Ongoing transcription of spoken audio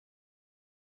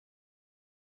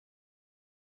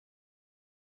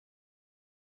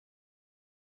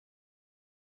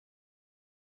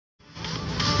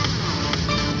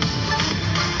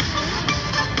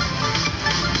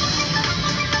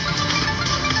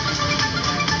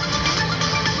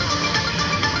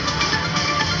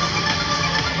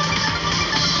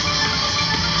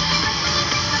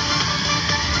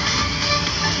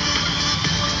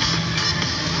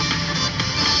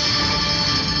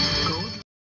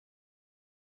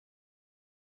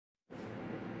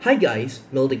Hi guys,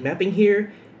 Melodic Mapping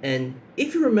here, and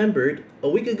if you remembered, a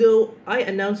week ago I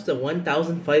announced a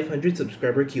 1,500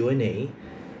 subscriber Q&A,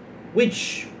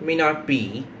 which may not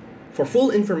be. For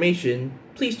full information,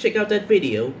 please check out that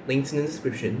video, links in the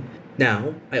description.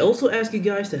 Now, I also ask you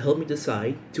guys to help me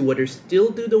decide to whether still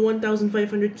do the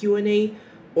 1,500 Q&A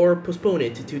or postpone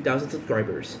it to 2,000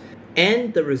 subscribers.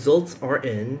 And the results are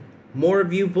in. More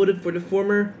of you voted for the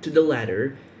former to the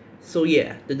latter. So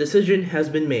yeah, the decision has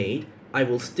been made. I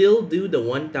will still do the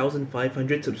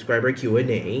 1,500 subscriber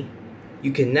Q&A.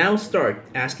 You can now start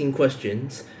asking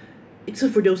questions,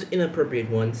 except for those inappropriate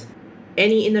ones.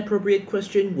 Any inappropriate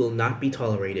question will not be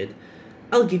tolerated.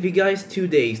 I'll give you guys 2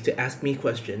 days to ask me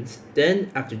questions.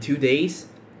 Then, after 2 days,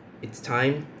 it's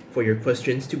time for your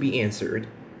questions to be answered.